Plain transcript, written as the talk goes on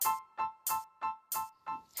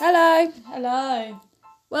Hello. Hello.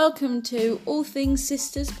 Welcome to All Things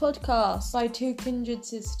Sisters podcast. By two kindred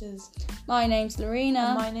sisters. My name's Lorena.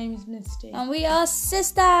 And my name's Misty. And we are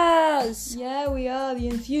sisters. Yeah, we are. The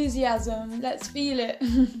enthusiasm. Let's feel it.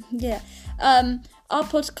 Yeah. Our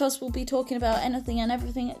podcast will be talking about anything and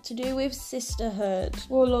everything to do with sisterhood.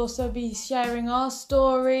 We'll also be sharing our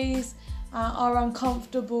stories, our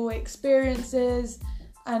uncomfortable experiences,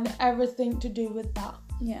 and everything to do with that.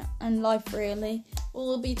 Yeah, and life really.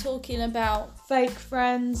 We'll be talking about fake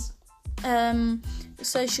friends,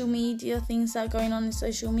 social media, things that are going on in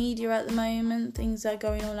social media at the moment, things that are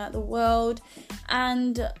going on at the world,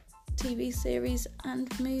 and TV series and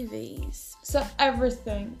movies. So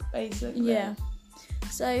everything, basically. Yeah.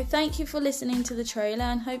 So thank you for listening to the trailer,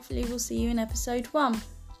 and hopefully we'll see you in episode 1.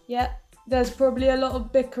 Yeah, there's probably a lot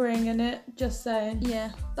of bickering in it, just saying.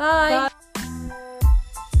 Yeah. Bye.